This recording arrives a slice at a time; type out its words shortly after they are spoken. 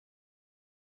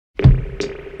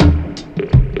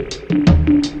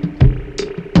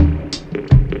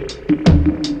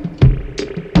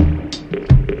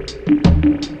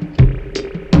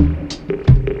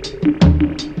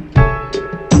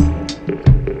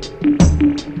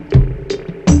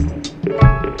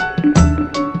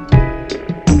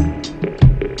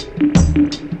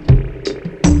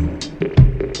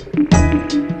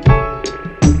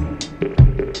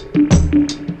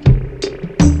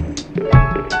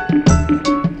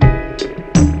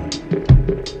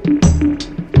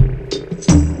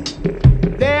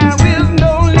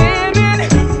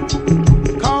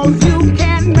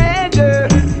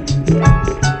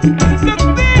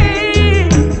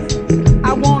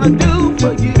wanna do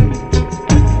for you.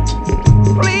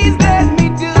 Please let me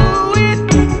do it,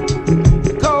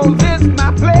 'cause it's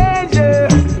my pleasure.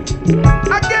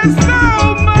 I get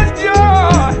so much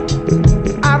joy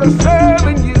out of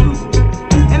serving you.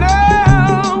 And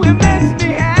oh, it makes me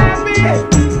happy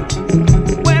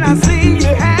when I see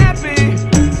you happy.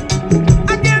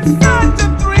 I get such a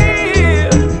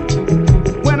thrill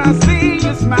when I see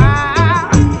you smile.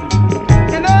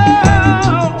 And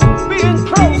oh, being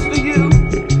close to you,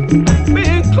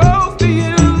 being close to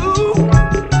you,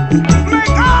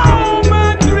 make all my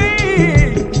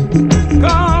dreams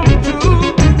come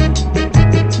true.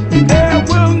 There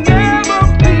will never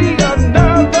be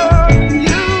another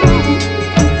you.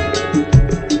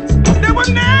 There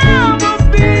will never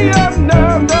be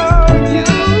another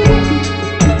you.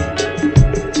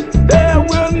 There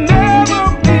will never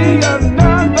be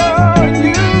another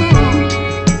you.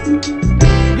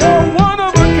 You're one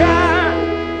of a kind.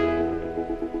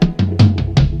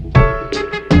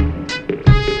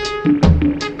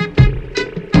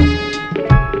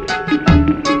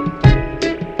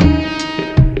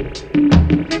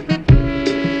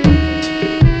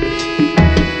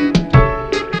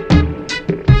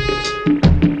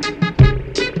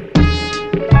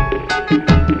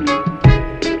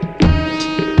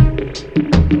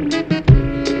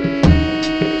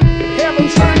 Heaven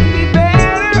should be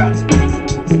better,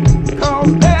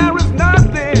 'cause there is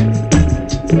nothing,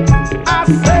 I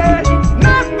said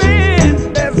nothing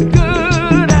as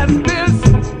good as this.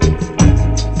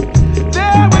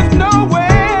 There is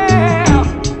nowhere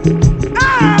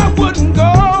I wouldn't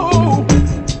go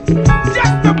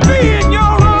just to be in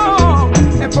your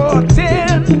arms and for a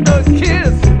tender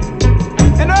kiss.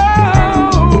 And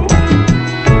oh,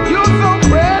 you're so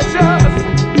precious,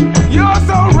 you're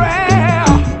so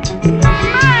rare,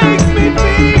 makes me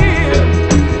feel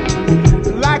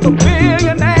like a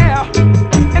billionaire.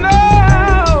 And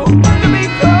oh, to be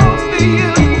close to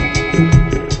you,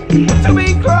 to be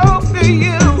close to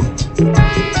you,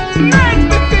 makes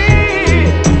me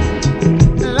feel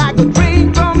like a dream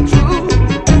come true.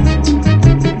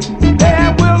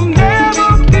 There will never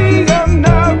be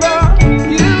another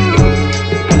you.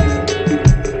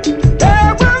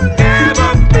 There will never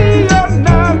be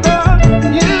another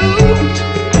you.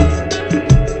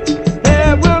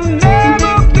 There will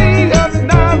never be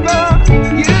another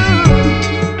you.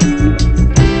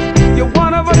 You're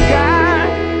one of a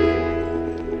kind.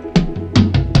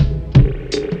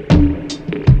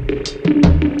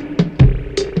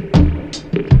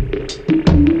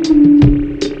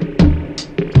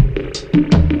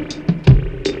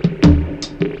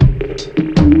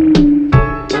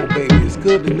 Oh, baby, it's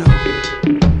good to know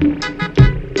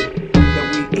that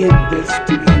we in this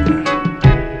together.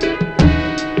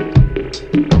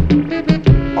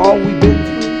 All we've been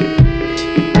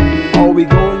through, all we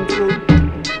going through,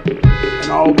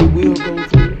 and all we will go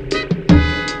through.